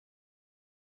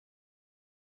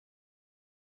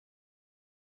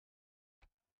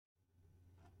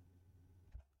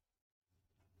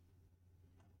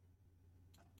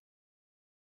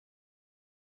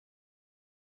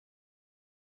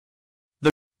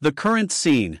The current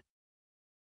scene.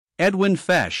 Edwin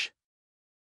Fesch.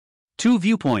 Two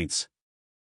viewpoints.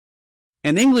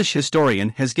 An English historian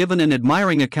has given an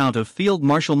admiring account of Field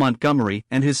Marshal Montgomery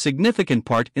and his significant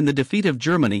part in the defeat of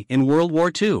Germany in World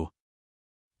War II.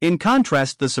 In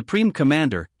contrast, the Supreme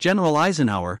Commander, General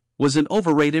Eisenhower, was an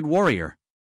overrated warrior.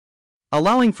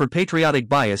 Allowing for patriotic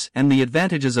bias and the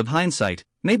advantages of hindsight,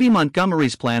 maybe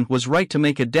Montgomery's plan was right to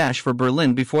make a dash for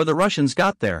Berlin before the Russians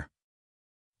got there.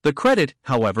 The credit,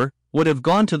 however, would have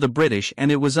gone to the British,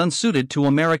 and it was unsuited to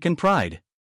American pride.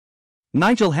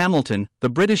 Nigel Hamilton, the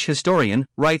British historian,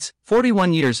 writes,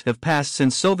 41 years have passed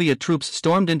since Soviet troops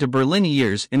stormed into Berlin,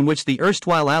 years in which the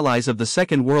erstwhile allies of the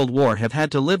Second World War have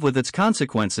had to live with its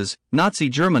consequences. Nazi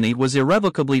Germany was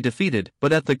irrevocably defeated,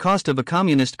 but at the cost of a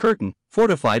communist curtain,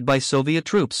 fortified by Soviet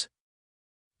troops.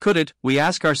 Could it, we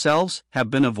ask ourselves,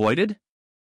 have been avoided?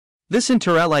 This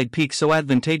inter-allied peak, so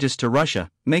advantageous to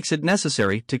Russia, makes it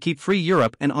necessary to keep free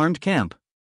Europe an armed camp.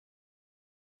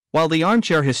 While the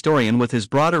armchair historian with his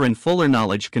broader and fuller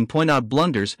knowledge can point out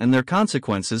blunders and their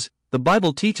consequences, the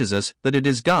Bible teaches us that it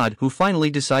is God who finally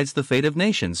decides the fate of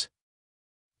nations.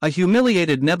 A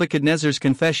humiliated Nebuchadnezzar's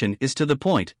confession is to the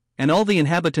point, and all the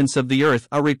inhabitants of the earth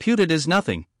are reputed as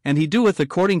nothing, and he doeth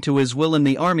according to his will in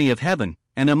the army of heaven,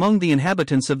 and among the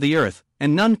inhabitants of the earth,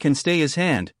 and none can stay his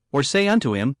hand, or say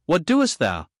unto him, What doest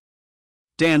thou?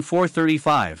 Dan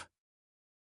 4:35.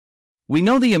 We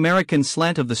know the American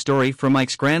slant of the story from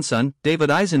Ike's grandson, David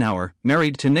Eisenhower,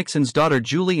 married to Nixon's daughter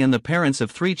Julie and the parents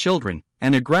of 3 children,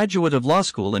 and a graduate of law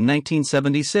school in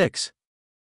 1976.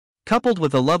 Coupled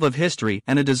with a love of history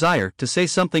and a desire to say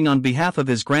something on behalf of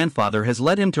his grandfather has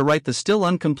led him to write the still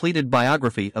uncompleted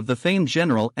biography of the famed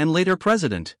general and later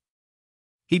president.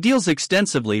 He deals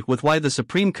extensively with why the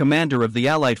supreme commander of the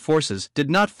Allied forces did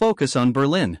not focus on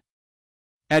Berlin.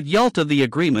 At Yalta, the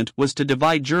agreement was to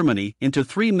divide Germany into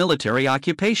 3 military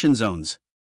occupation zones.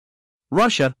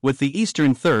 Russia, with the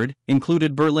Eastern Third,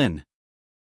 included Berlin.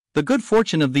 The good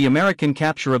fortune of the American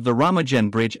capture of the Ramagen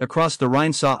Bridge across the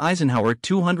Rhine saw Eisenhower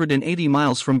 280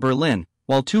 miles from Berlin,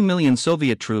 while 2 million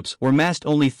Soviet troops were massed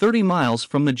only 30 miles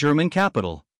from the German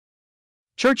capital.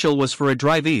 Churchill was for a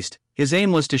drive east. His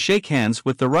aim was to shake hands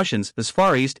with the Russians as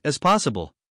far east as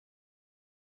possible.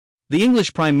 The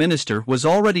English Prime Minister was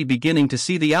already beginning to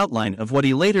see the outline of what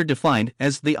he later defined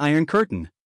as the Iron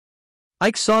Curtain.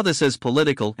 Ike saw this as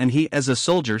political, and he, as a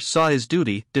soldier, saw his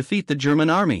duty: defeat the German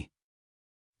army.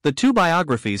 The two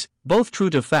biographies, both true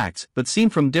to facts but seen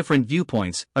from different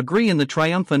viewpoints, agree in the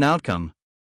triumphant outcome.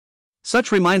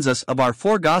 Such reminds us of our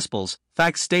 4 Gospels,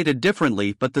 facts stated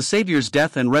differently, but the Savior's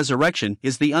death and resurrection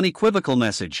is the unequivocal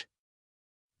message.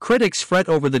 Critics fret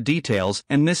over the details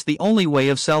and miss the only way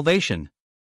of salvation.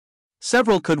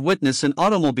 Several could witness an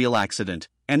automobile accident,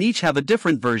 and each have a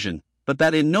different version, but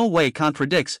that in no way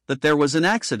contradicts that there was an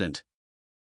accident.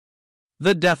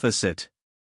 The deficit.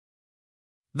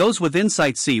 Those with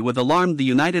insight see with alarm the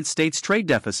United States trade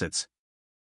deficits.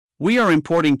 We are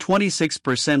importing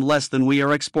 26% less than we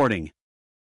are exporting.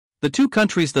 The 2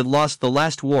 countries that lost the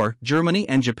last war, Germany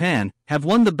and Japan, have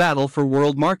won the battle for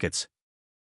world markets.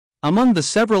 Among the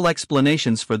several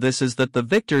explanations for this is that the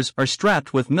victors are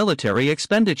strapped with military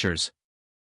expenditures.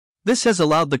 This has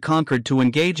allowed the conquered to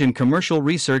engage in commercial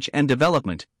research and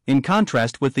development, in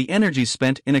contrast with the energy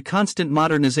spent in a constant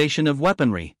modernization of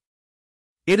weaponry.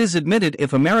 It is admitted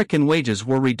if American wages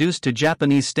were reduced to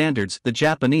Japanese standards, the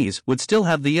Japanese would still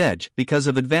have the edge because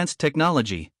of advanced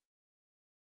technology.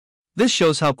 This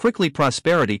shows how quickly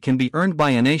prosperity can be earned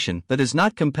by a nation that is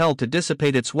not compelled to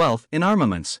dissipate its wealth in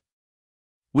armaments.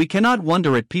 We cannot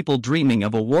wonder at people dreaming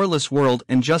of a warless world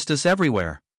and justice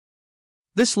everywhere.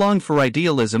 This longed for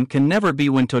idealism can never be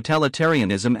when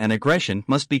totalitarianism and aggression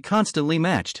must be constantly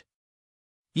matched.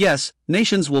 Yes,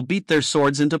 nations will beat their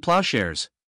swords into plowshares.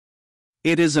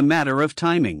 It is a matter of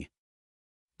timing.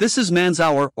 This is man's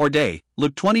hour or day,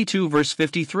 Luke 22 verse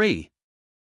 53.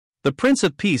 The Prince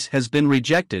of Peace has been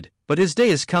rejected, but his day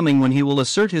is coming when he will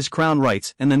assert his crown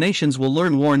rights and the nations will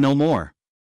learn war no more.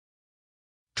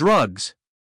 Drugs.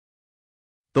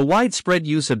 The widespread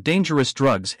use of dangerous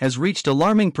drugs has reached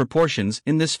alarming proportions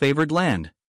in this favored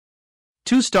land.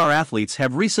 2 star athletes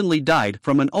have recently died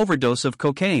from an overdose of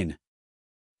cocaine.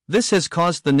 This has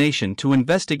caused the nation to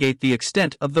investigate the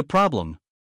extent of the problem.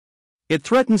 It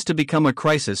threatens to become a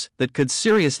crisis that could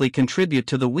seriously contribute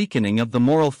to the weakening of the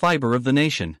moral fiber of the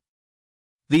nation.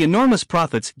 The enormous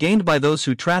profits gained by those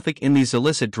who traffic in these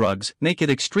illicit drugs make it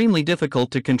extremely difficult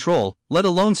to control, let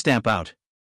alone stamp out.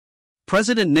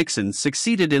 President Nixon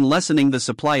succeeded in lessening the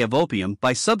supply of opium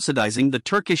by subsidizing the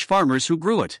Turkish farmers who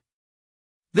grew it.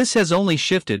 This has only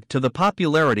shifted to the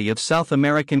popularity of South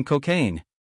American cocaine.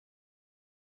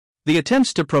 The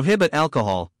attempts to prohibit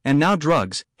alcohol, and now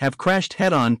drugs, have crashed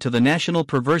head-on to the national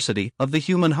perversity of the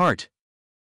human heart.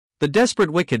 The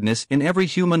desperate wickedness in every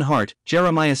human heart,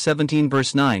 Jeremiah 17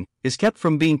 verse 9, is kept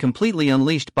from being completely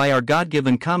unleashed by our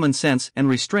God-given common sense and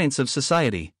restraints of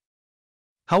society.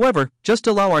 However, just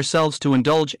allow ourselves to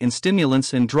indulge in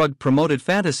stimulants and drug-promoted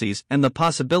fantasies and the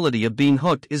possibility of being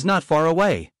hooked is not far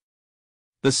away.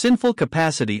 The sinful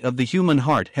capacity of the human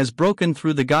heart has broken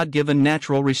through the God-given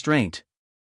natural restraint.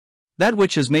 That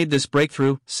which has made this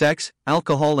breakthrough, sex,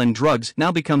 alcohol and drugs,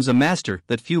 now becomes a master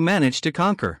that few manage to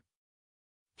conquer.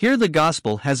 Here the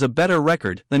gospel has a better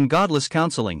record than godless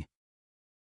counseling.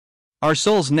 Our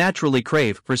souls naturally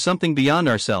crave for something beyond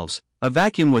ourselves, a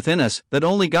vacuum within us that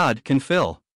only God can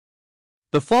fill.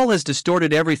 The fall has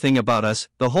distorted everything about us,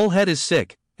 the whole head is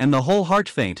sick, and the whole heart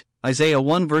faint, Isaiah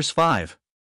 1 verse 5.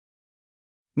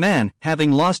 Man,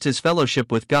 having lost his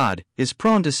fellowship with God, is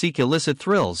prone to seek illicit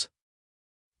thrills.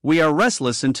 We are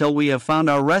restless until we have found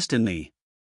our rest in Thee.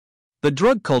 The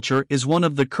drug culture is one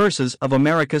of the curses of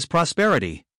America's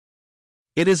prosperity.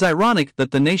 It is ironic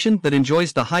that the nation that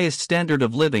enjoys the highest standard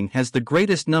of living has the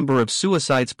greatest number of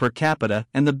suicides per capita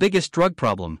and the biggest drug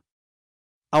problem.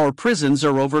 Our prisons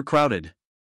are overcrowded.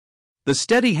 The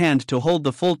steady hand to hold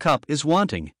the full cup is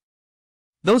wanting.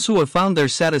 Those who have found their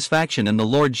satisfaction in the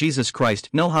Lord Jesus Christ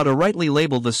know how to rightly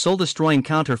label the soul-destroying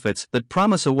counterfeits that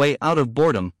promise a way out of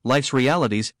boredom, life's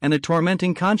realities, and a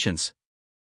tormenting conscience.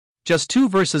 Just 2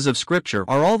 verses of Scripture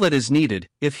are all that is needed,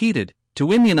 if heeded,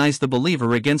 to immunize the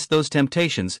believer against those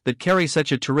temptations that carry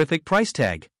such a terrific price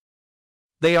tag.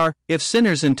 They are, "If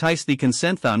sinners entice thee,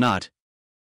 consent thou not."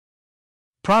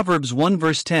 Proverbs 1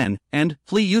 verse 10, and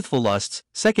 "Flee youthful lusts,"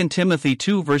 2 Timothy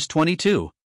 2 verse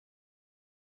 22.